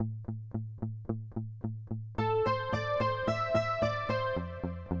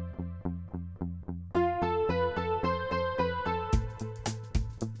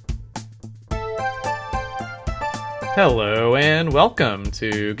Hello and welcome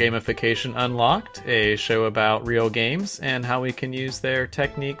to Gamification Unlocked, a show about real games and how we can use their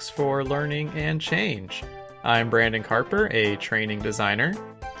techniques for learning and change. I'm Brandon Carper, a training designer.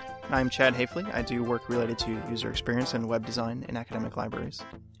 I'm Chad Hafley. I do work related to user experience and web design in academic libraries.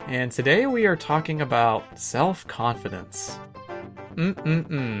 And today we are talking about self-confidence.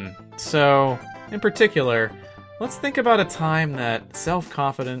 So, in particular, let's think about a time that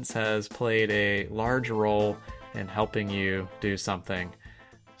self-confidence has played a large role in helping you do something.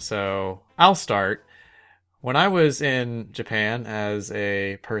 So, I'll start. When I was in Japan as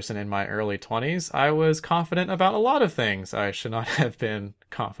a person in my early 20s, I was confident about a lot of things I should not have been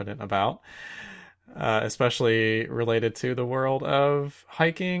confident about, especially related to the world of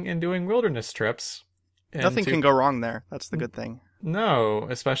hiking and doing wilderness trips. Nothing can go wrong there. That's the good thing. No,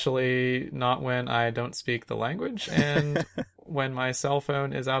 especially not when I don't speak the language and when my cell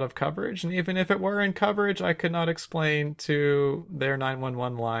phone is out of coverage. And even if it were in coverage, I could not explain to their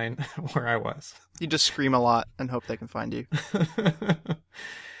 911 line where I was. You just scream a lot and hope they can find you.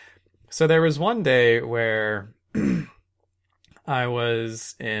 So there was one day where I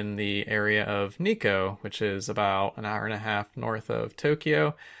was in the area of Nikko, which is about an hour and a half north of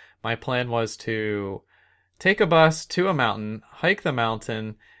Tokyo. My plan was to take a bus to a mountain, hike the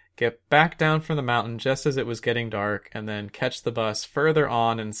mountain, get back down from the mountain just as it was getting dark, and then catch the bus further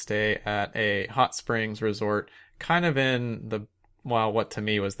on and stay at a hot springs resort, kind of in the, well, what to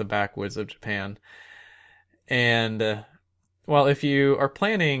me was the backwoods of Japan. And, well, if you are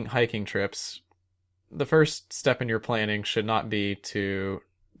planning hiking trips, the first step in your planning should not be to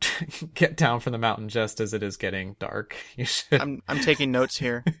get down from the mountain just as it is getting dark. You should. I'm taking notes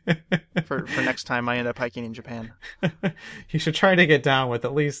here for next time I end up hiking in Japan. You should try to get down with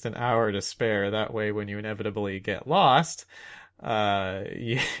at least an hour to spare. That way, when you inevitably get lost,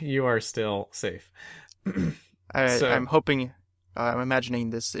 you are still safe. I'm hoping, I'm imagining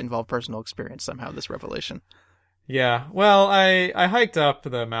this involved personal experience somehow, this revelation. Yeah, well, I hiked up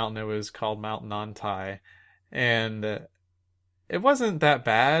the mountain. It was called Mount Nantai, and it wasn't that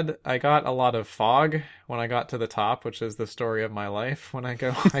bad. I got a lot of fog when I got to the top, which is the story of my life when I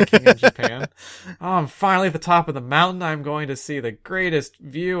go hiking in Japan. Oh, I'm finally at the top of the mountain. I'm going to see the greatest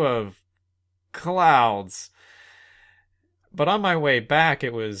view of clouds. But on my way back,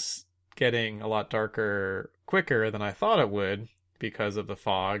 it was getting a lot darker quicker than I thought it would because of the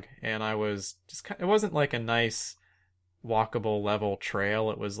fog. And I was just, it wasn't like a nice walkable level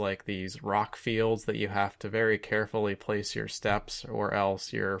trail. It was like these rock fields that you have to very carefully place your steps, or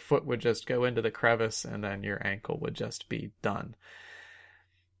else your foot would just go into the crevice and then your ankle would just be done.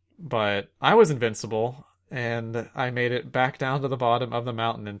 But I was invincible, and I made it back down to the bottom of the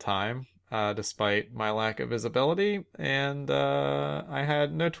mountain in time, despite my lack of visibility, and I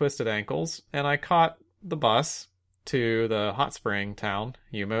had no twisted ankles, and I caught the bus to the hot spring town,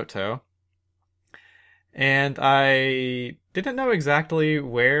 Yumoto. And I didn't know exactly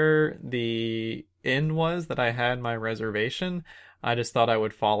where the inn was that I had my reservation. I just thought I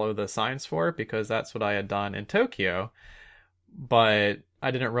would follow the signs for it because that's what I had done in Tokyo. But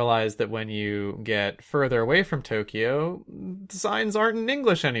I didn't realize that when you get further away from Tokyo, the signs aren't in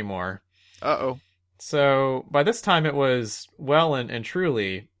English anymore. Uh-oh. So by this time it was well and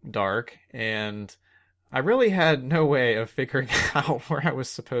truly dark, and I really had no way of figuring out where I was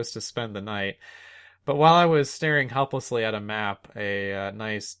supposed to spend the night. But while I was staring helplessly at a map, a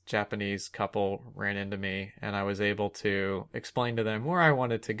nice Japanese couple ran into me, and I was able to explain to them where I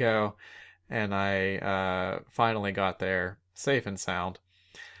wanted to go, and I finally got there safe and sound.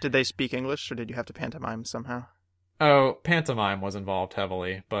 Did they speak English, or did you have to pantomime somehow? Oh, pantomime was involved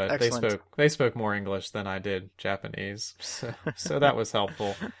heavily, but Excellent. they spoke more English than I did Japanese, so that was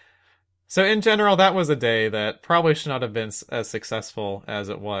helpful. So in general, that was a day that probably should not have been as successful as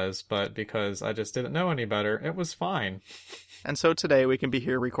it was, but because I just didn't know any better, it was fine. And so today we can be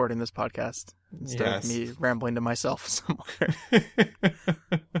here recording this podcast instead Yes. of me rambling to myself somewhere.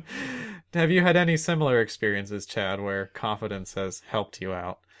 Have you had any similar experiences, Chad, where confidence has helped you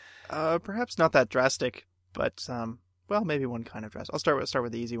out? Perhaps not that drastic, but well, maybe one kind of drastic. I'll start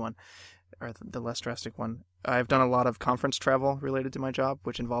with the easy one, or the less drastic one. I've done a lot of conference travel related to my job,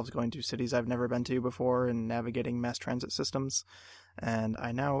 which involves going to cities I've never been to before and navigating mass transit systems. And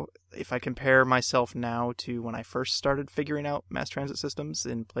I now, if I compare myself now to when I first started figuring out mass transit systems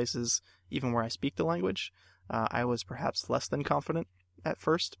in places even where I speak the language, I was perhaps less than confident at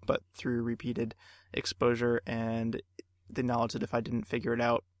first, but through repeated exposure and the knowledge that if I didn't figure it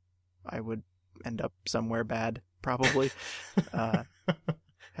out, I would end up somewhere bad, probably.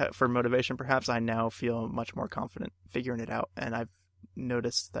 For motivation, perhaps, I now feel much more confident figuring it out. And I've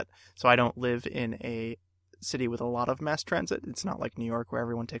noticed that, so I don't live in a city with a lot of mass transit. It's not like New York where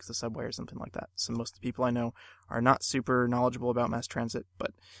everyone takes the subway or something like that. So most of the people I know are not super knowledgeable about mass transit,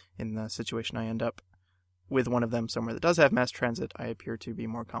 but in the situation I end up with one of them somewhere that does have mass transit, I appear to be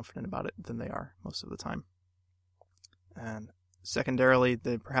more confident about it than they are most of the time. And secondarily,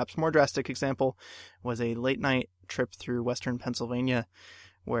 the perhaps more drastic example was a late night trip through western Pennsylvania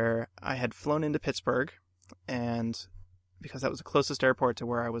where I had flown into Pittsburgh, and because that was the closest airport to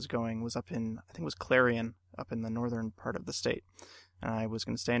where I was going, was up in, I think it was Clarion, up in the northern part of the state. And I was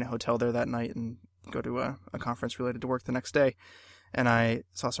going to stay in a hotel there that night and go to a conference related to work the next day. And I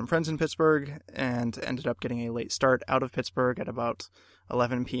saw some friends in Pittsburgh and ended up getting a late start out of Pittsburgh at about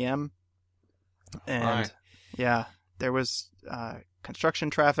 11 p.m. And yeah, there was construction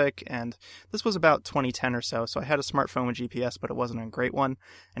traffic, and this was about 2010 or so. So I had a smartphone with GPS, but it wasn't a great one,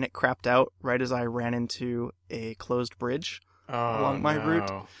 and it crapped out right as I ran into a closed bridge along my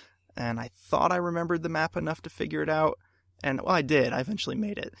route. And I thought I remembered the map enough to figure it out, and well, I did. I eventually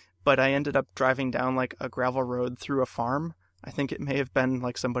made it, but I ended up driving down like a gravel road through a farm. I think it may have been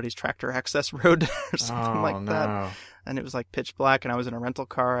like somebody's tractor access road or something like that. And it was like pitch black, and I was in a rental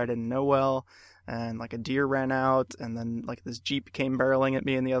car I didn't know well. And like a deer ran out, and then like this Jeep came barreling at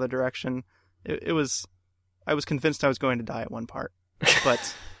me in the other direction. I was convinced I was going to die at one part,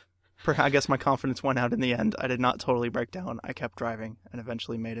 but I guess my confidence went out in the end. I did not totally break down. I kept driving and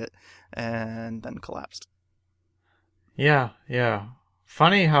eventually made it, and then collapsed. Yeah.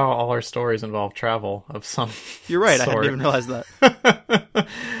 Funny how all our stories involve travel of some You're right, sort. I hadn't even realized that.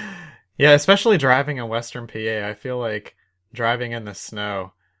 Yeah, especially driving in Western PA. I feel like driving in the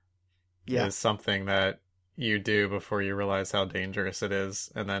snow is something that you do before you realize how dangerous it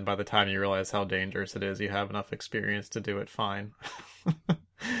is. And then by the time you realize how dangerous it is, you have enough experience to do it fine.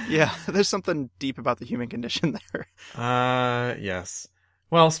 Yeah, there's something deep about the human condition there. Yes.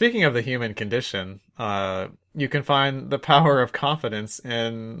 Well, speaking of the human condition, you can find the power of confidence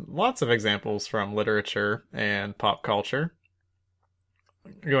in lots of examples from literature and pop culture.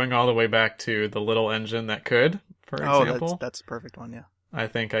 Going all the way back to The Little Engine That Could, for example. Oh, that's a perfect one, yeah. I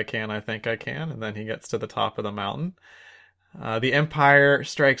think I can, and then he gets to the top of the mountain. The Empire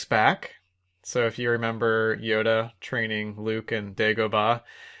Strikes Back. So if you remember Yoda training Luke and Dagobah,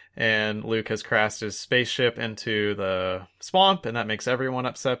 and Luke has crashed his spaceship into the swamp, and that makes everyone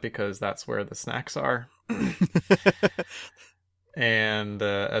upset because that's where the snacks are. And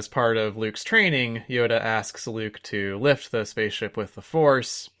as part of Luke's training, Yoda asks Luke to lift the spaceship with the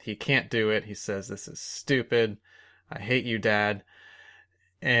Force. He can't do it. He says, "This is stupid. I hate you, Dad."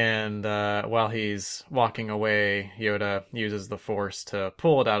 And while he's walking away, Yoda uses the Force to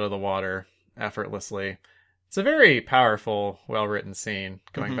pull it out of the water effortlessly. It's a very powerful, well-written scene,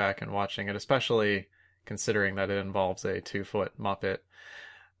 going back and watching it, especially considering that it involves a 2-foot Muppet.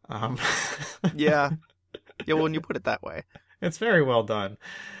 Yeah, well, when you put it that way. It's very well done.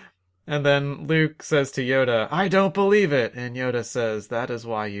 And then Luke says to Yoda, "I don't believe it." And Yoda says, "That is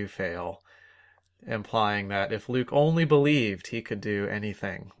why you fail." Implying that if Luke only believed, he could do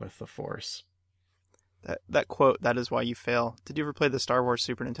anything with the Force. That quote, "That is why you fail." Did you ever play the Star Wars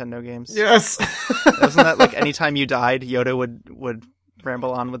Super Nintendo games? Yes! Wasn't that like anytime you died, Yoda would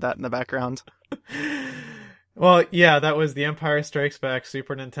ramble on with that in the background? Well, yeah, that was the Empire Strikes Back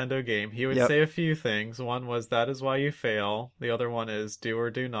Super Nintendo game. He would say a few things. One was, "That is why you fail." The other one is, "Do or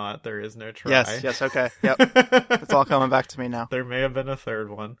do not. There is no try." Yes, okay. Yep. It's all coming back to me now. There may have been a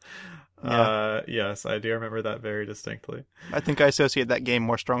third one. Yeah. Yes, I do remember that very distinctly. I think I associate that game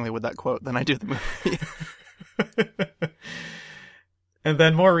more strongly with that quote than I do the movie. And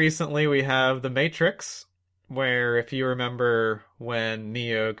then more recently, we have The Matrix, where if you remember when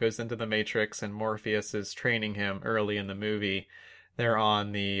Neo goes into the Matrix and Morpheus is training him early in the movie, they're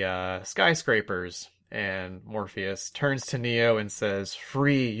on the skyscrapers, and Morpheus turns to Neo and says,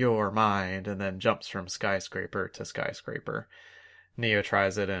 "Free your mind," and then jumps from skyscraper to skyscraper. Neo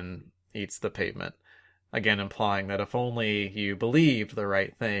tries it and eats the pavement, again implying that if only you believed the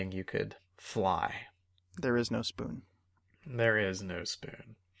right thing, you could fly. There is no spoon. There is no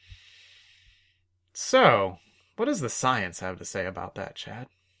spoon. So, what does the science have to say about that, Chad?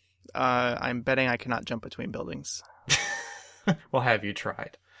 I'm betting I cannot jump between buildings. Well, have you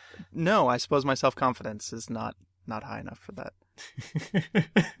tried? No, I suppose my self-confidence is not high enough for that.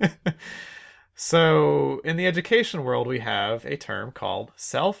 So, in the education world, we have a term called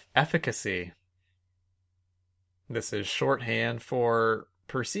self-efficacy. This is shorthand for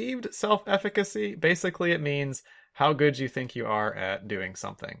perceived self-efficacy. Basically, it means how good you think you are at doing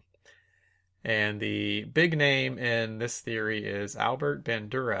something. And the big name in this theory is Albert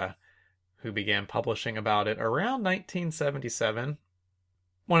Bandura, who began publishing about it around 1977.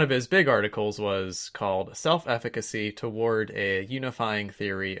 one of his big articles was called Self-Efficacy Toward a Unifying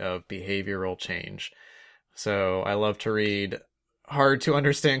Theory of Behavioral Change. So I love to read hard to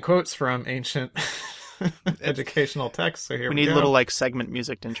understand quotes from ancient educational texts. So here we need go. a little like segment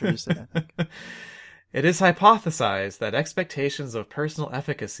music to introduce it, I think. It is hypothesized that expectations of personal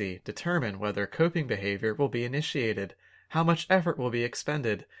efficacy determine whether coping behavior will be initiated, how much effort will be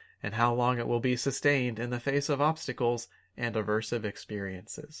expended, and how long it will be sustained in the face of obstacles and aversive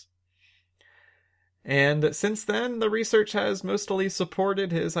experiences. And since then, the research has mostly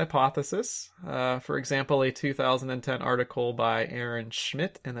supported his hypothesis. For example, a 2010 article by Aaron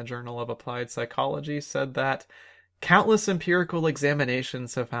Schmidt in the Journal of Applied Psychology said that countless empirical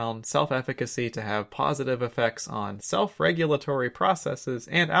examinations have found self-efficacy to have positive effects on self-regulatory processes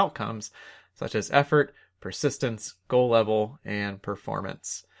and outcomes, such as effort, persistence, goal level, and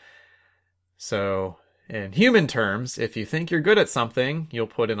performance. So, in human terms, if you think you're good at something, you'll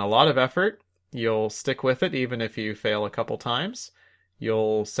put in a lot of effort. You'll stick with it even if you fail a couple times.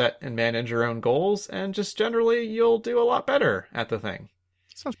 You'll set and manage your own goals, and just generally, you'll do a lot better at the thing.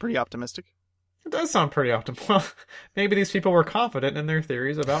 Sounds pretty optimistic. It does sound pretty optimistic. Well, maybe these people were confident in their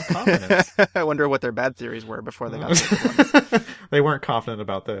theories about confidence. I wonder what their bad theories were before they got to the ones. They weren't confident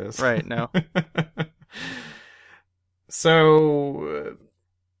about those. Right, no. So,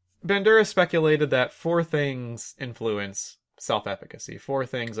 Bandura speculated that 4 things influence self-efficacy. 4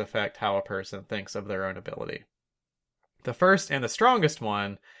 things affect how a person thinks of their own ability. The first and the strongest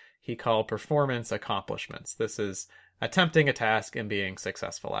one he called performance accomplishments. This is attempting a task and being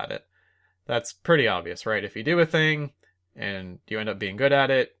successful at it. That's pretty obvious, right? If you do a thing and you end up being good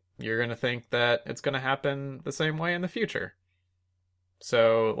at it, you're going to think that it's going to happen the same way in the future.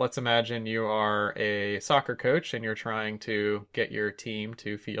 So let's imagine you are a soccer coach and you're trying to get your team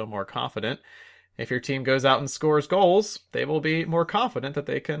to feel more confident. If your team goes out and scores goals, they will be more confident that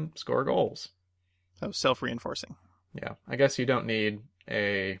they can score goals. Oh, self-reinforcing. Yeah, I guess you don't need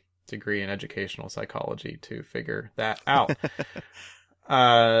a degree in educational psychology to figure that out.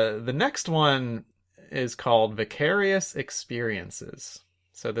 The next one is called vicarious experiences.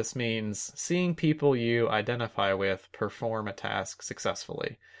 So this means seeing people you identify with perform a task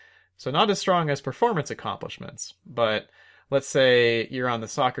successfully. So not as strong as performance accomplishments, but let's say you're on the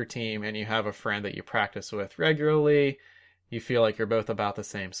soccer team and you have a friend that you practice with regularly. You feel like you're both about the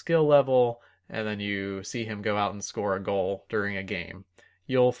same skill level, and then you see him go out and score a goal during a game.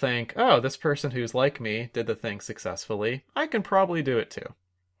 You'll think, oh, this person who's like me did the thing successfully. I can probably do it too.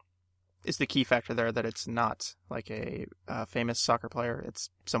 Is the key factor there that it's not like a famous soccer player, it's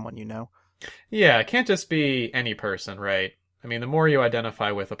someone you know? Yeah, it can't just be any person, right? I mean, the more you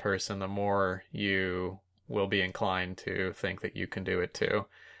identify with a person, the more you will be inclined to think that you can do it too.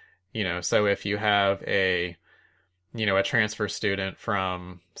 You know, so if you have a transfer student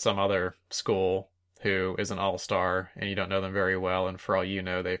from some other school who is an all-star and you don't know them very well, and for all you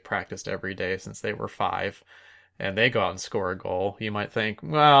know, they've practiced every day since they were 5, and they go out and score a goal, you might think,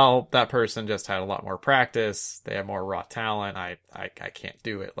 well, that person just had a lot more practice. They have more raw talent. I can't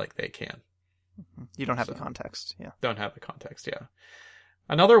do it like they can. You don't have the context, yeah. Don't have the context, yeah.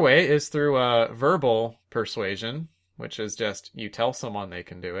 Another way is through verbal persuasion, which is just you tell someone they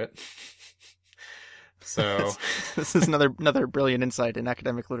can do it. So this is another brilliant insight in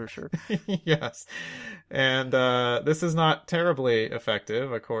academic literature. Yes. And this is not terribly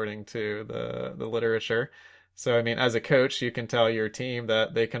effective according to the literature. So, I mean, as a coach, you can tell your team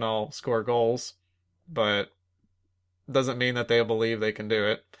that they can all score goals, but doesn't mean that they'll believe they can do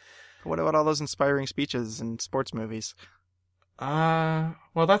it. What about all those inspiring speeches in sports movies? Well,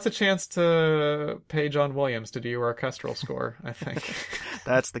 that's a chance to pay John Williams to do your orchestral score, I think.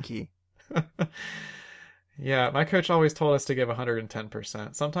 That's the key. Yeah, my coach always told us to give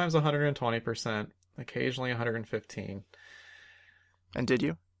 110%, sometimes 120%, occasionally 115%. And did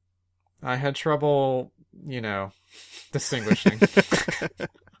you? I had trouble, distinguishing.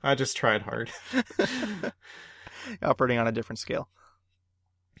 I just tried hard. Operating on a different scale.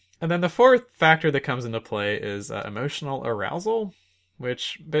 And then the fourth factor that comes into play is emotional arousal,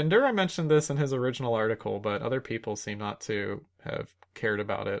 which Bandura mentioned this in his original article, but other people seem not to have cared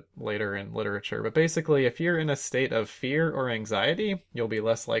about it later in literature. But basically, if you're in a state of fear or anxiety, you'll be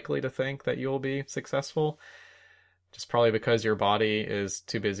less likely to think that you'll be successful, just probably because your body is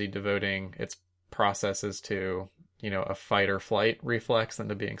too busy devoting its processes to, a fight or flight reflex than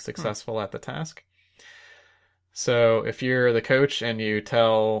to being successful at the task. So if you're the coach and you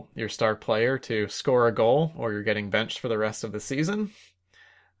tell your star player to score a goal, or you're getting benched for the rest of the season,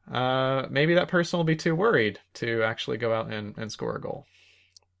 maybe that person will be too worried to actually go out and score a goal.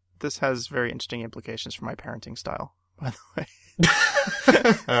 This has very interesting implications for my parenting style, by the way.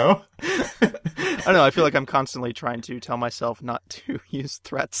 Oh. I don't know. I feel like I'm constantly trying to tell myself not to use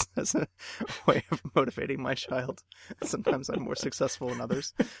threats as a way of motivating my child. Sometimes I'm more successful than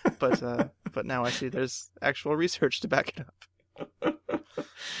others, but now I see there's actual research to back it up.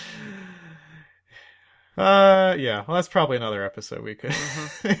 Yeah. Well, that's probably another episode we could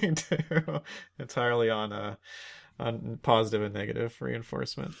do entirely on positive and negative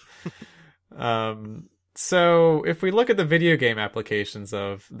reinforcement. So if we look at the video game applications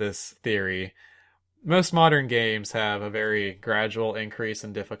of this theory, most modern games have a very gradual increase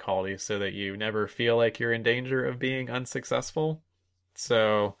in difficulty so that you never feel like you're in danger of being unsuccessful.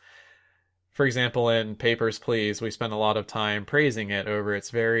 So, for example, in Papers, Please, we spend a lot of time praising it over its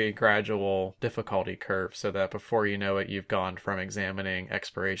very gradual difficulty curve so that before you know it, you've gone from examining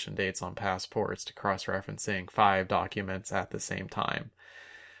expiration dates on passports to cross-referencing 5 documents at the same time.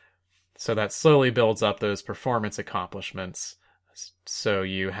 So that slowly builds up those performance accomplishments, so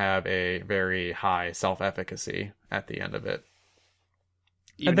you have a very high self-efficacy at the end of it.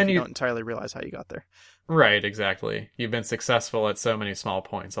 Even and then if you don't entirely realize how you got there. Right, exactly. You've been successful at so many small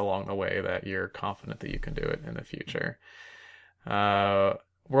points along the way that you're confident that you can do it in the future.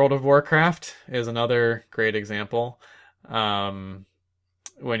 World of Warcraft is another great example. When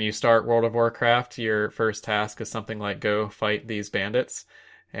you start World of Warcraft, your first task is something like go fight these bandits.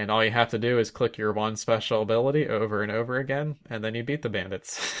 And all you have to do is click your one special ability over and over again, and then you beat the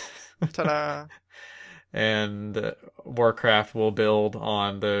bandits. Ta-da! And Warcraft will build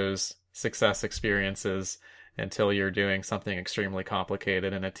on those success experiences until you're doing something extremely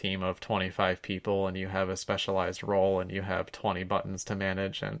complicated in a team of 25 people, and you have a specialized role, and you have 20 buttons to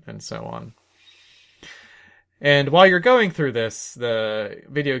manage, and so on. And while you're going through this, the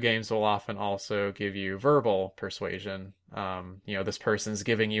video games will often also give you verbal persuasion. This person's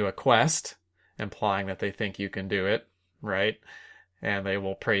giving you a quest, implying that they think you can do it, right? And they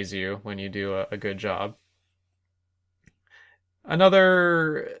will praise you when you do a good job.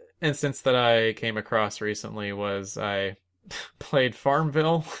 Another instance that I came across recently was I played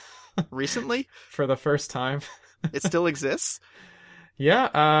Farmville. Recently? For the first time. It still exists?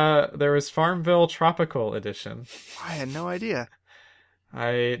 Yeah, there was Farmville Tropical Edition. I had no idea.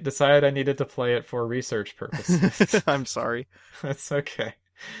 I decided I needed to play it for research purposes. I'm sorry. That's okay.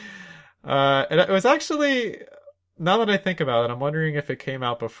 And it was actually, now that I think about it, I'm wondering if it came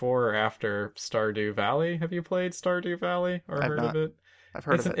out before or after Stardew Valley. Have you played Stardew Valley or heard of it? I've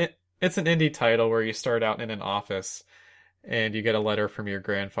heard of it. It's an indie title where you start out in an office and you get a letter from your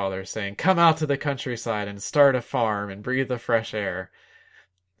grandfather saying, come out to the countryside and start a farm and breathe the fresh air.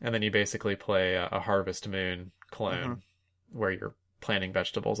 And then you basically play a Harvest Moon clone where you're planting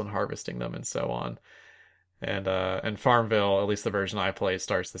vegetables and harvesting them and so on. And Farmville, at least the version I play,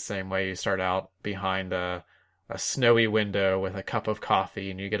 starts the same way. You start out behind a snowy window with a cup of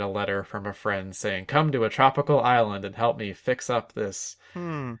coffee, and you get a letter from a friend saying, come to a tropical island and help me fix up this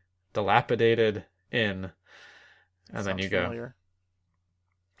dilapidated inn. And then you go. Familiar.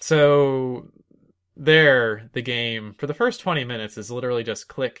 So there, the game, for the first 20 minutes, is literally just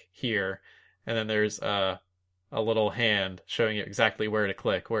click here, and then there's a little hand showing you exactly where to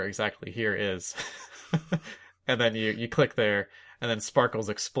click, where exactly here is. And then you click there, and then sparkles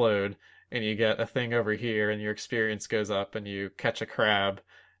explode, and you get a thing over here, and your experience goes up, and you catch a crab,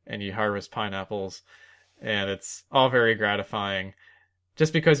 and you harvest pineapples, and it's all very gratifying.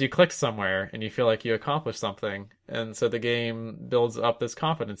 Just because you clicked somewhere and you feel like you accomplished something. And so the game builds up this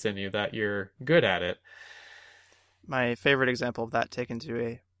confidence in you that you're good at it. My favorite example of that taken to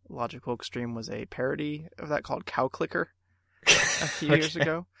a logical extreme was a parody of that called Cow Clicker a few years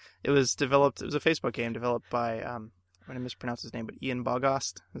ago. It was a Facebook game developed by, I'm going to mispronounce his name, but Ian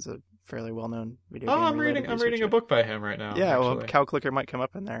Bogost is a fairly well-known video game. I'm reading a book by him right now. Yeah, actually. Well, Cow Clicker might come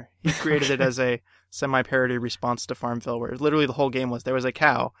up in there. He created it as a semi-parody response to Farmville, where literally the whole game was there was a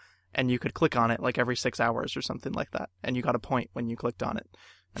cow, and you could click on it like every 6 hours or something like that, and you got a point when you clicked on it.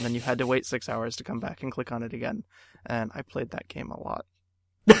 And then you had to wait 6 hours to come back and click on it again. And I played that game a lot.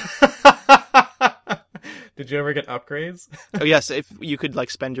 Did you ever get upgrades? Oh, yes. If you could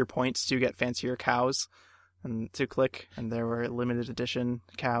spend your points to get fancier cows and to click, and there were limited edition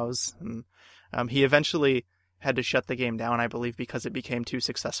cows. And he eventually had to shut the game down, I believe, because it became too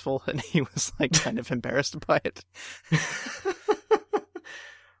successful, and he was kind of embarrassed by it.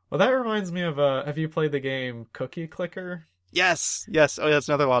 Well, that reminds me of, have you played the game Cookie Clicker? Yes. Oh, that's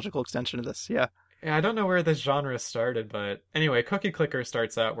another logical extension of this, yeah. Yeah, I don't know where this genre started, but anyway, Cookie Clicker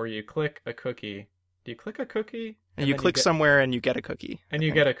starts out where you click a cookie. Do you click a cookie? And you click somewhere and you get a cookie. And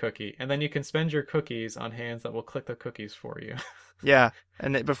you get a cookie. And then you can spend your cookies on hands that will click the cookies for you. Yeah.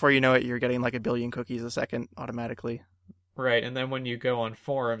 And before you know it, you're getting 1 billion cookies a second automatically. Right, and then when you go on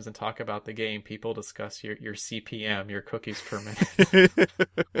forums and talk about the game, people discuss your CPM, your cookies per minute.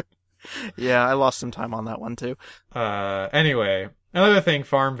 Yeah, I lost some time on that one too. Anyway, another thing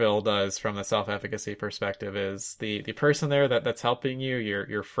Farmville does from the self-efficacy perspective is the person there that's helping you,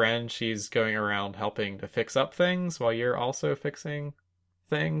 your friend, she's going around helping to fix up things while you're also fixing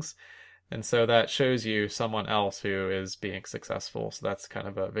things. And so that shows you someone else who is being successful. So that's kind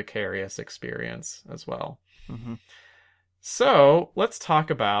of a vicarious experience as well. Mm-hmm. So let's talk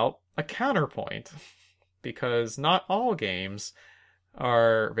about a counterpoint, because not all games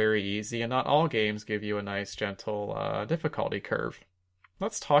are very easy, and not all games give you a nice, gentle difficulty curve.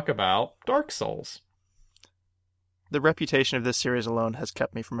 Let's talk about Dark Souls. The reputation of this series alone has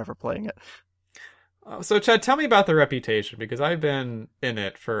kept me from ever playing it. So, Chad, tell me about the reputation, because I've been in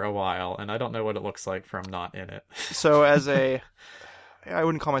it for a while, and I don't know what it looks like from not in it. So I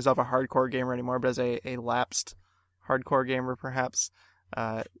wouldn't call myself a hardcore gamer anymore, but as a lapsed hardcore gamer, perhaps,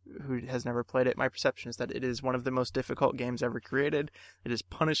 who has never played it, my perception is that it is one of the most difficult games ever created. It is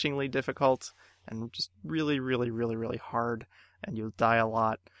punishingly difficult and just really, really, really, really hard, and you'll die a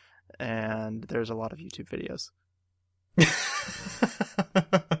lot, and there's a lot of YouTube videos.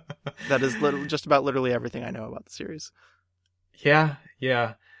 That is just about literally everything I know about the series. Yeah.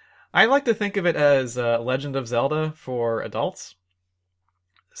 I like to think of it as Legend of Zelda for adults.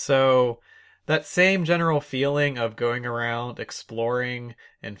 So that same general feeling of going around, exploring,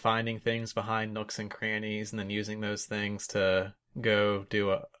 and finding things behind nooks and crannies, and then using those things to go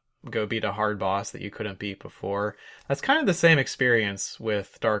beat a hard boss that you couldn't beat before. That's kind of the same experience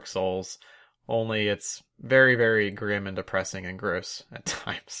with Dark Souls, only it's very, very grim and depressing and gross at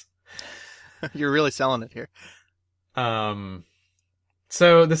times. You're really selling it here.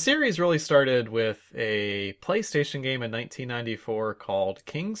 So the series really started with a PlayStation game in 1994 called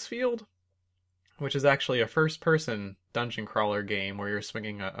Kingsfield, which is actually a first-person dungeon crawler game where you're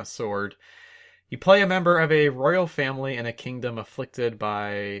swinging a sword. You play a member of a royal family in a kingdom afflicted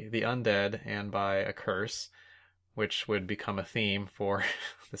by the undead and by a curse, which would become a theme for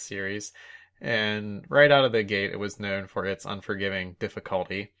the series. And right out of the gate, it was known for its unforgiving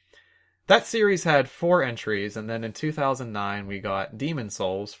difficulty. That series had 4 entries, and then in 2009 we got Demon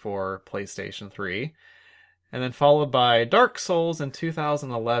Souls for PlayStation 3, and then followed by Dark Souls in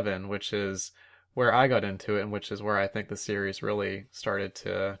 2011, which is where I got into it, and which is where I think the series really started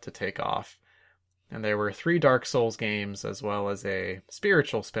to take off. And there were 3 Dark Souls games, as well as a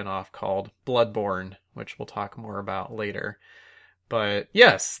spiritual spin-off called Bloodborne, which we'll talk more about later. But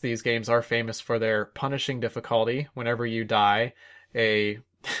yes, these games are famous for their punishing difficulty. Whenever you die, a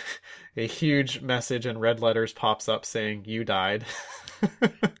huge message in red letters pops up saying you died.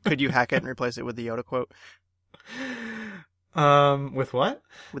 Could you hack it and replace it with the Yoda quote? With what?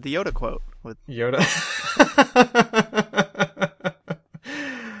 With the Yoda quote. With Yoda.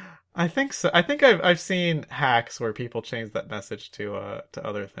 I think so. I think I've seen hacks where people change that message to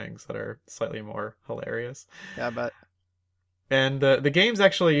other things that are slightly more hilarious. Yeah, I bet. And the games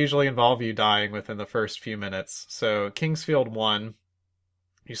actually usually involve you dying within the first few minutes. So Kingsfield 1,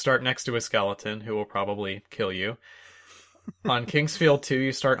 you start next to a skeleton who will probably kill you. On Kingsfield 2,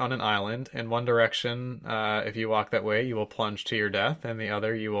 you start on an island. In one direction, if you walk that way, you will plunge to your death. And the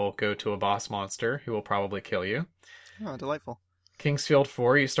other, you will go to a boss monster who will probably kill you. Oh, delightful. Kingsfield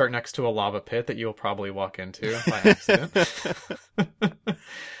 4, you start next to a lava pit that you will probably walk into by accident.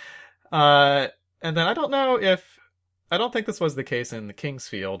 And then I don't think this was the case in the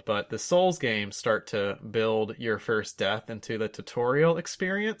Kingsfield, but the Souls games start to build your first death into the tutorial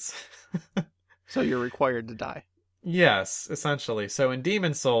experience. So you're required to die. Yes, essentially. So in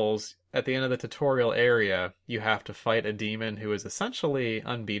Demon Souls, at the end of the tutorial area, you have to fight a demon who is essentially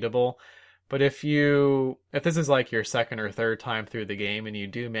unbeatable. But if this is like your second or third time through the game and you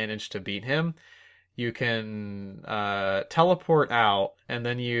do manage to beat him, you can teleport out, and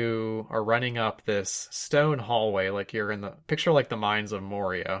then you are running up this stone hallway, like you're in picture like the Mines of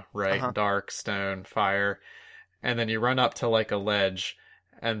Moria, right? Uh-huh. Dark, stone, fire. And then you run up to like a ledge,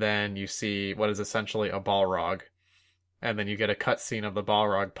 and then you see what is essentially a Balrog. And then you get a cutscene of the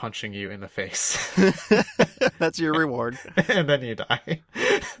Balrog punching you in the face. That's your reward. And then you die.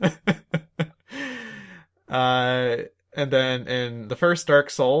 And then in the first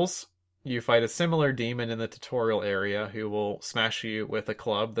Dark Souls, you fight a similar demon in the tutorial area who will smash you with a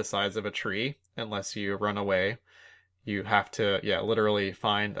club the size of a tree unless you run away. You have to, literally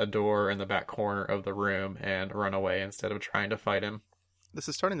find a door in the back corner of the room and run away instead of trying to fight him. This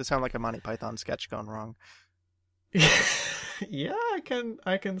is starting to sound like a Monty Python sketch gone wrong. Yeah,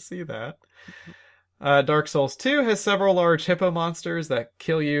 I can see that. Dark Souls 2 has several large hippo monsters that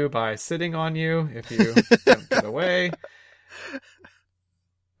kill you by sitting on you if you don't get away.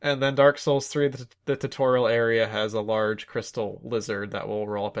 And then Dark Souls 3, the tutorial area has a large crystal lizard that will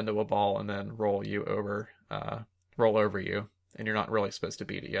roll up into a ball and then roll over you, and you're not really supposed to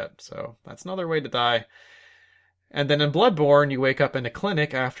beat it yet. So that's another way to die. And then in Bloodborne, you wake up in a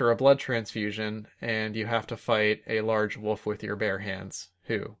clinic after a blood transfusion, and you have to fight a large wolf with your bare hands,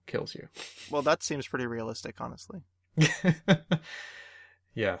 who kills you. Well, that seems pretty realistic, honestly.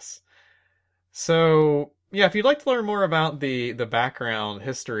 Yes. So, yeah, if you'd like to learn more about the background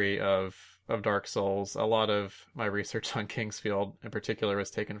history of Dark Souls, a lot of my research on Kingsfield in particular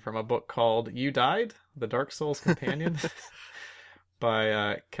was taken from a book called You Died, The Dark Souls Companion,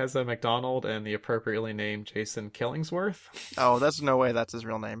 by Keza MacDonald and the appropriately named Jason Killingsworth. Oh, that's no way that's his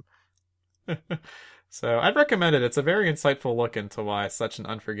real name. So I'd recommend it. It's a very insightful look into why such an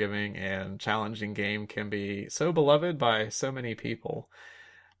unforgiving and challenging game can be so beloved by so many people.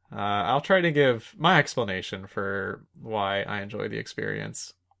 I'll try to give my explanation for why I enjoy the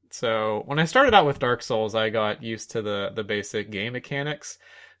experience. So when I started out with Dark Souls, I got used to the basic game mechanics.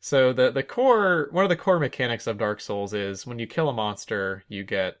 So one of the core mechanics of Dark Souls is when you kill a monster, you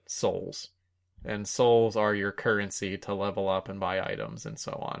get souls. And souls are your currency to level up and buy items and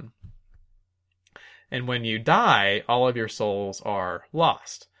so on. And when you die, all of your souls are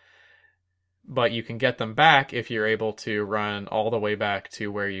lost. But you can get them back if you're able to run all the way back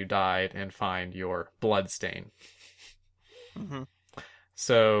to where you died and find your blood stain. Mm-hmm.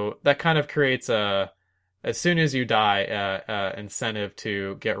 So that kind of creates as soon as you die, a incentive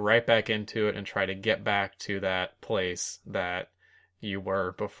to get right back into it and try to get back to that place that you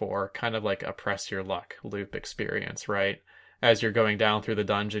were before. Kind of like a press your luck loop experience, right? As you're going down through the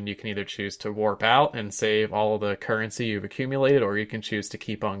dungeon, you can either choose to warp out and save all of the currency you've accumulated, or you can choose to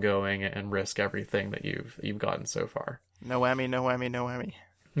keep on going and risk everything that you've gotten so far. No whammy, no whammy, no whammy.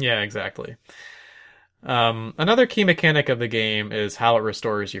 Yeah, exactly. Another key mechanic of the game is how it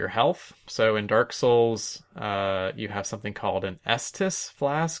restores your health. So in Dark Souls, you have something called an Estus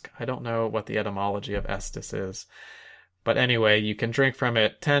flask. I don't know what the etymology of Estus is. But anyway, you can drink from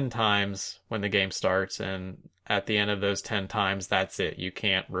it 10 times when the game starts, and at the end of those 10 times, that's it. You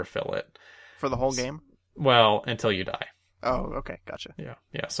can't refill it. For the whole game? Well, until you die. Oh, okay, gotcha.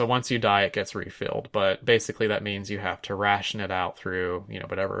 Yeah. So once you die, it gets refilled. But basically that means you have to ration it out through,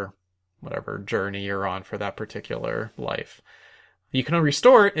 whatever journey you're on for that particular life. You can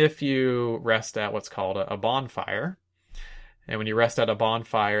restore it if you rest at what's called a bonfire. And when you rest at a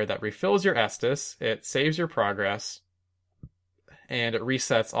bonfire that refills your Estus, it saves your progress, and it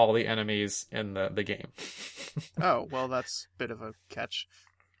resets all the enemies in the game. Oh, well, that's a bit of a catch.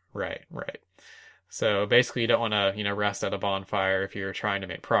 Right. So basically you don't want to, rest at a bonfire if you're trying to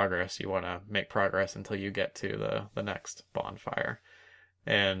make progress. You want to make progress until you get to the next bonfire.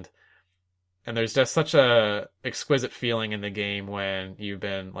 And there's just such a exquisite feeling in the game when you've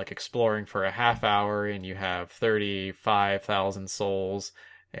been exploring for a half hour and you have 35,000 souls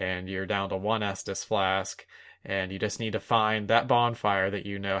and you're down to one Estus flask. And you just need to find that bonfire that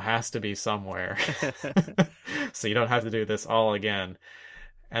has to be somewhere. So you don't have to do this all again.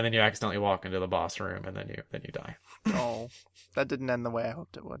 And then you accidentally walk into the boss room and then you die. Oh, that didn't end the way I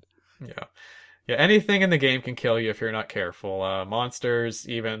hoped it would. Yeah. Yeah, anything in the game can kill you if you're not careful. Monsters,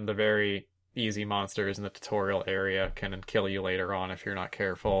 even the very easy monsters in the tutorial area, can kill you later on if you're not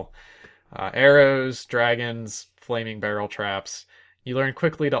careful. Arrows, dragons, flaming barrel traps. You learn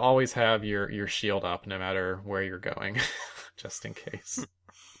quickly to always have your shield up no matter where you're going, just in case.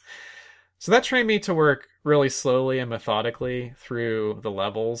 So that trained me to work really slowly and methodically through the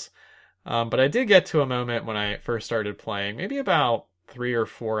levels. But I did get to a moment when I first started playing, maybe about 3 or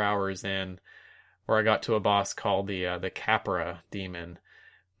 4 hours in, where I got to a boss called the Capra Demon,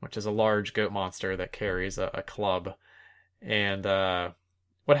 which is a large goat monster that carries a club. And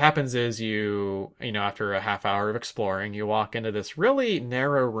what happens is you after a half hour of exploring, you walk into this really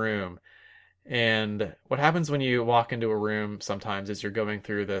narrow room. And what happens when you walk into a room sometimes is you're going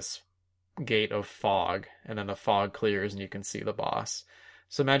through this gate of fog, and then the fog clears and you can see the boss.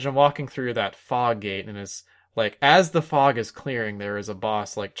 So imagine walking through that fog gate, and it's as the fog is clearing, there is a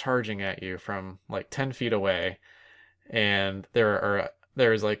boss charging at you from 10 feet away, and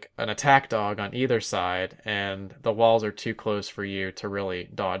there's an attack dog on either side, and the walls are too close for you to really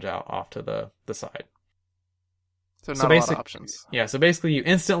dodge out off to the side. So not a lot of options. Yeah, so basically you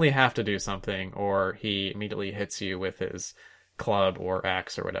instantly have to do something, or he immediately hits you with his club or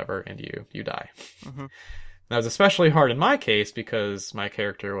axe or whatever, and you die. Mm-hmm. That was especially hard in my case because my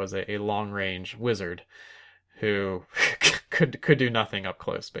character was a long-range wizard who could do nothing up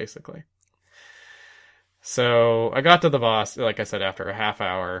close, basically. So I got to the boss, like I said, after a half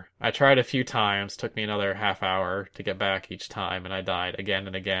hour. I tried a few times, took me another half hour to get back each time, and I died again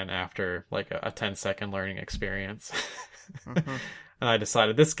and again after like a 10-second learning experience. Mm-hmm. And I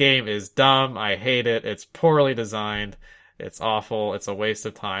decided this game is dumb. I hate it. It's poorly designed. It's awful. It's a waste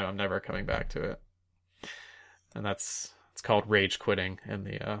of time. I'm never coming back to it. And it's called rage quitting in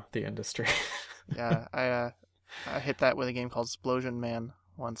the industry. Yeah, I hit that with a game called Explosion Man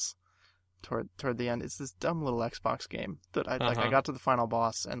once. Toward the end, it's this dumb little Xbox game that I got to the final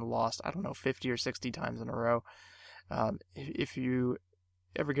boss and lost, I don't know, 50 or 60 times in a row. If you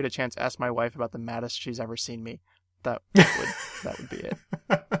ever get a chance, ask my wife about the maddest she's ever seen me. That would be it.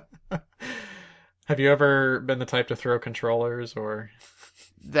 Have you ever been the type to throw controllers or?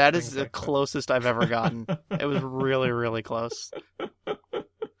 That is the closest I've ever gotten. It was really, really close.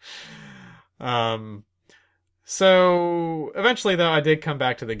 So eventually, though, I did come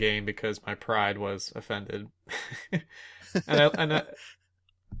back to the game because my pride was offended, and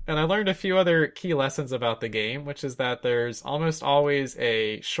I learned a few other key lessons about the game, which is that there's almost always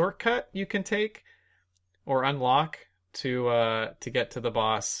a shortcut you can take or unlock to get to the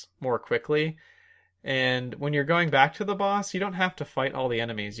boss more quickly. And when you're going back to the boss, you don't have to fight all the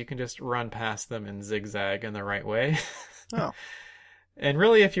enemies. You can just run past them and zigzag in the right way. Oh. And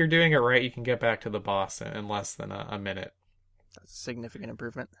really, if you're doing it right, you can get back to the boss in less than a minute. That's a significant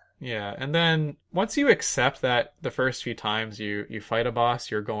improvement. Yeah, and then once you accept that the first few times you fight a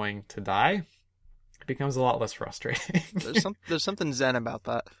boss, you're going to die, it becomes a lot less frustrating. There's something zen about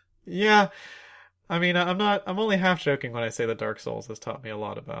that. Yeah. I mean, I'm only half joking when I say that Dark Souls has taught me a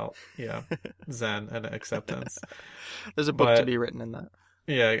lot about, zen and acceptance. There's a book to be written in that.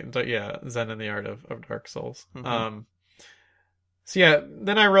 Yeah, zen and the art of Dark Souls. Mm-hmm. So yeah,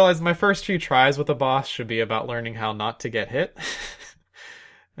 then I realized my first few tries with the boss should be about learning how not to get hit.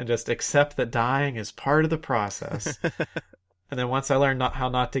 And just accept that dying is part of the process. And then once I learn how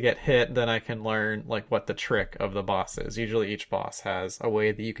not to get hit, then I can learn like what the trick of the boss is. Usually each boss has a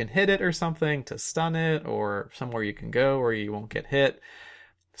way that you can hit it or something to stun it, or somewhere you can go where you won't get hit.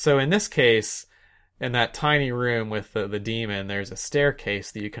 So in this case, in that tiny room with the demon, there's a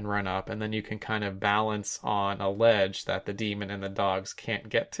staircase that you can run up, and then you can kind of balance on a ledge that the demon and the dogs can't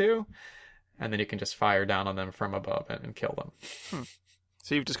get to, and then you can just fire down on them from above and kill them.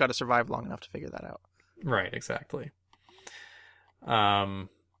 So you've just got to survive long enough to figure that out. Right, exactly. So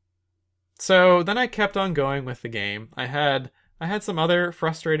then I kept on going with the game. I had some other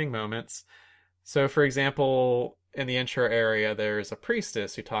frustrating moments. So for example, in the intro area, there's a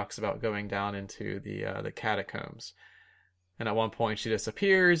priestess who talks about going down into the catacombs. And at one point she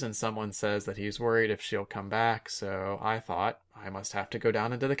disappears, and someone says that he's worried if she'll come back, so I thought I must have to go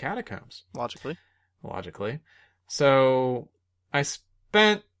down into the catacombs. Logically. So I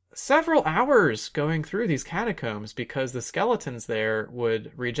spent several hours going through these catacombs because the skeletons there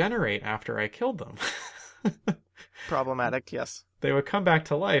would regenerate after I killed them. Problematic, yes. They would come back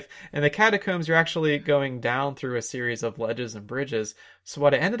to life. And the catacombs, you're actually going down through a series of ledges and bridges. So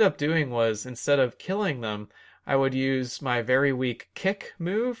what I ended up doing was, instead of killing them, I would use my very weak kick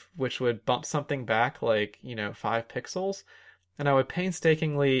move, which would bump something back like, 5 pixels. And I would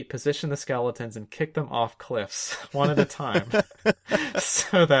painstakingly position the skeletons and kick them off cliffs one at a time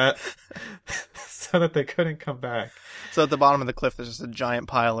so that they couldn't come back. So at the bottom of the cliff, there's just a giant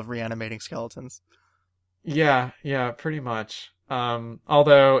pile of reanimating skeletons. Yeah, pretty much.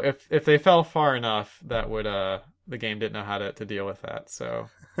 Although if they fell far enough, that would the game didn't know how to deal with that. So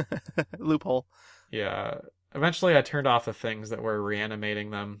loophole. Yeah. Eventually I turned off the things that were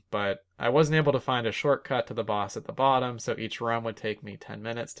reanimating them, but I wasn't able to find a shortcut to the boss at the bottom, so each run would take me 10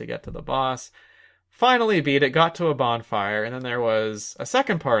 minutes to get to the boss. Finally beat it, got to a bonfire, and then there was a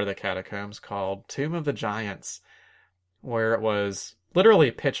second part of the catacombs called Tomb of the Giants, where it was literally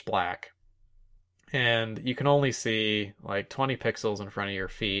pitch black. And you can only see like 20 pixels in front of your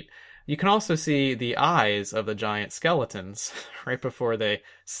feet. You can also see the eyes of the giant skeletons right before they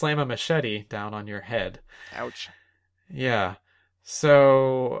slam a machete down on your head. Ouch. Yeah.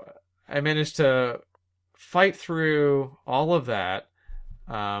 So I managed to fight through all of that.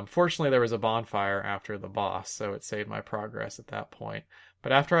 Fortunately, there was a bonfire after the boss, so it saved my progress at that point.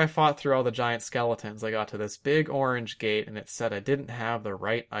 But after I fought through all the giant skeletons, I got to this big orange gate, and it said I didn't have the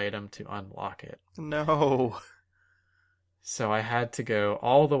right item to unlock it. No. So I had to go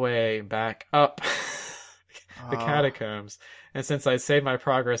all the way back up the catacombs. And since I saved my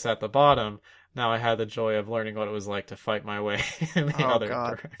progress at the bottom, now I had the joy of learning what it was like to fight my way in the other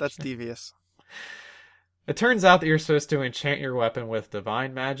direction. That's devious. It turns out that you're supposed to enchant your weapon with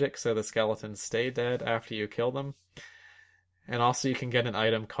divine magic so the skeletons stay dead after you kill them. And also you can get an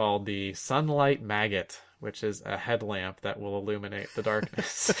item called the Sunlight Maggot, which is a headlamp that will illuminate the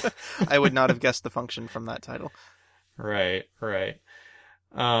darkness. I would not have guessed the function from that title. Right.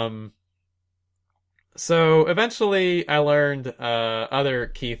 So eventually I learned other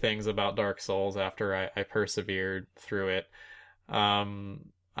key things about Dark Souls after I persevered through it.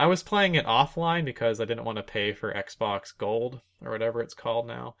 I was playing it offline because I didn't want to pay for Xbox Gold, or whatever it's called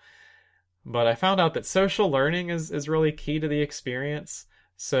now. But I found out that social learning is really key to the experience.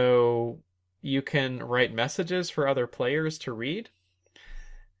 So you can write messages for other players to read,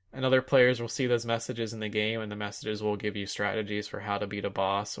 and other players will see those messages in the game, and the messages will give you strategies for how to beat a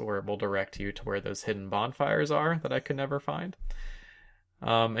boss, or it will direct you to where those hidden bonfires are that I could never find.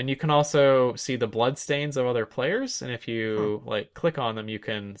 And you can also see the blood stains of other players, and if you click on them, you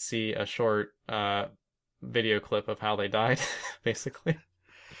can see a short video clip of how they died, basically.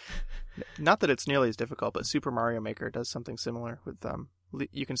 Not that it's nearly as difficult, but Super Mario Maker does something similar with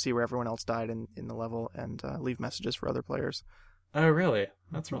you can see where everyone else died in the level and leave messages for other players. Oh, really?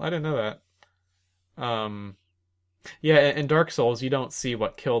 That's I didn't know that. Yeah, in Dark Souls, you don't see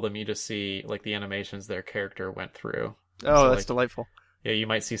what killed them. You just see the animations their character went through. Oh, so, that's delightful. Yeah, you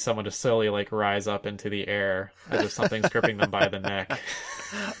might see someone just slowly rise up into the air as if something's gripping them by the neck.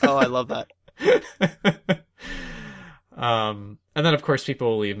 Oh, I love that. And then of course people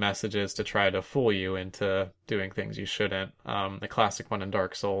will leave messages to try to fool you into doing things you shouldn't. The classic one in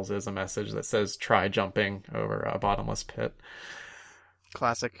Dark Souls is a message that says try jumping over a bottomless pit.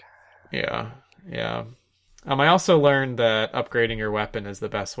 Classic. Yeah. I also learned that upgrading your weapon is the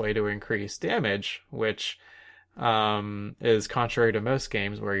best way to increase damage, which is contrary to most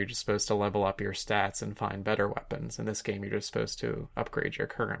games where you're just supposed to level up your stats and find better weapons. In this game, you're just supposed to upgrade your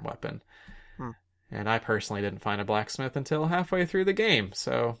current weapon. And I personally didn't find a blacksmith until halfway through the game,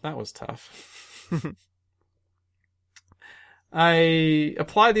 so that was tough. I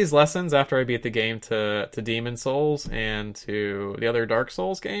applied these lessons after I beat the game to Demon Souls and to the other Dark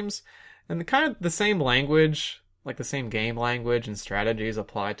Souls games, and kind of the same language, the same game language and strategies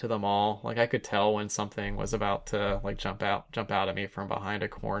applied to them all. I could tell when something was about to jump out at me from behind a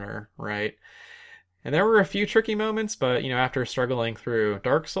corner, right? And there were a few tricky moments, but after struggling through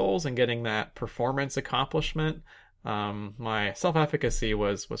Dark Souls and getting that performance accomplishment, my self-efficacy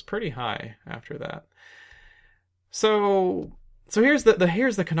was pretty high after that. So here's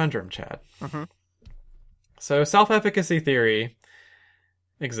the conundrum, Chad. Mm-hmm. So self-efficacy theory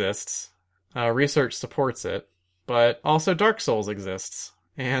exists. Research supports it, but also Dark Souls exists,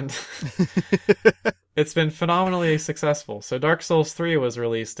 and it's been phenomenally successful. So Dark Souls 3 was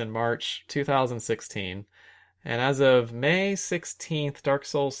released in March 2016, and as of May 16th, Dark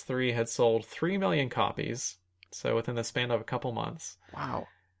Souls 3 had sold 3 million copies, so within the span of a couple months. Wow.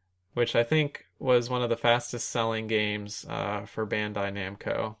 Which I think was one of the fastest selling games for Bandai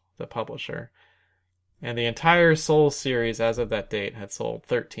Namco, the publisher. And the entire Souls series as of that date had sold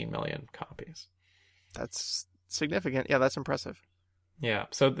 13 million copies. That's significant. Yeah, that's impressive. Yeah,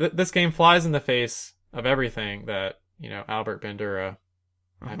 so this game flies in the face of everything that, Albert Bandura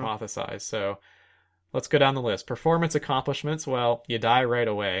hypothesized. So let's go down the list. Performance accomplishments, well, you die right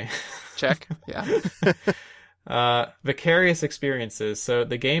away. Check, yeah. Vicarious experiences. So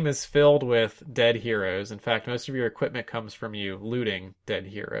the game is filled with dead heroes. In fact, most of your equipment comes from you looting dead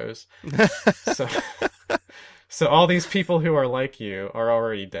heroes. So all these people who are like you are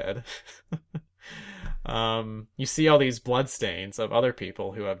already dead. You see all these bloodstains of other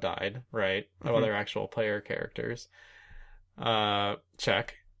people who have died, right? Of other actual player characters.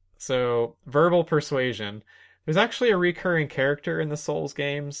 Check. So, verbal persuasion. There's actually a recurring character in the Souls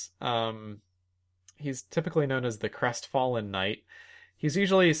games. He's typically known as the Crestfallen Knight. He's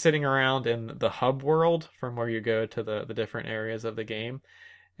usually sitting around in the hub world from where you go to the different areas of the game.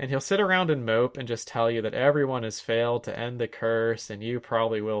 And he'll sit around and mope and just tell you that everyone has failed to end the curse, and you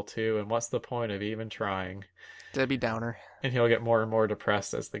probably will too, and what's the point of even trying? Debbie Downer. And he'll get more and more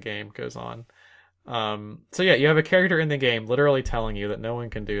depressed as the game goes on. So yeah, you have a character in the game literally telling you that no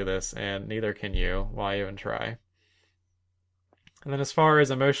one can do this, and neither can you. Why even try? And then as far as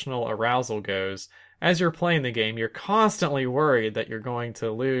emotional arousal goes, as you're playing the game, you're constantly worried that you're going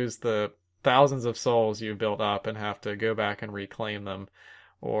to lose the thousands of souls you've built up and have to go back and reclaim them.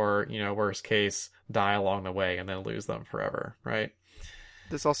 Or, worst case, die along the way and then lose them forever, right?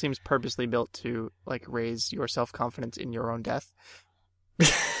 This all seems purposely built to, raise your self-confidence in your own death.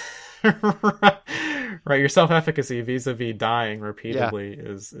 Right, your self-efficacy vis-a-vis dying repeatedly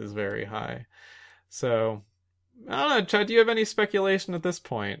is very high. So, I don't know, Chad, do you have any speculation at this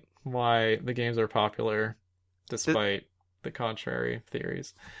point why the games are popular despite the contrary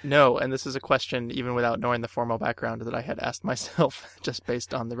theories. No, and this is a question, even without knowing the formal background, that I had asked myself just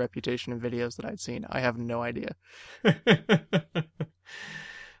based on the reputation and videos that I'd seen. I have no idea.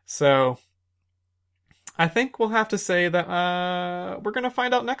 So, I think we'll have to say that we're going to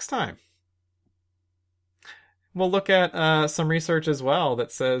find out next time. We'll look at some research as well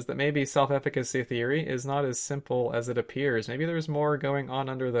that says that maybe self-efficacy theory is not as simple as it appears. Maybe there's more going on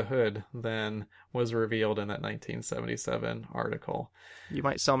under the hood than was revealed in that 1977 article. You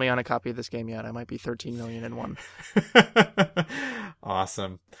might sell me on a copy of this game yet. I might be 13 million in one.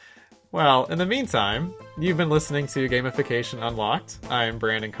 Awesome. Well, in the meantime, you've been listening to Gamification Unlocked. I'm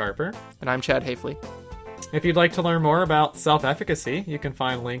Brandon Carper. And I'm Chad Hafley. If you'd like to learn more about self-efficacy, you can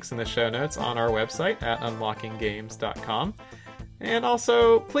find links in the show notes on our website at unlockinggames.com. And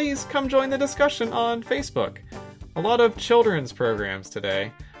also, please come join the discussion on Facebook. A lot of children's programs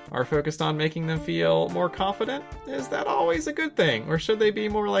today are focused on making them feel more confident. Is that always a good thing? Or should they be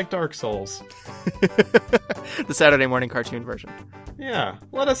more like Dark Souls? The Saturday morning cartoon version. Yeah,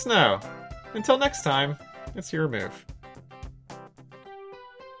 let us know. Until next time, it's your move.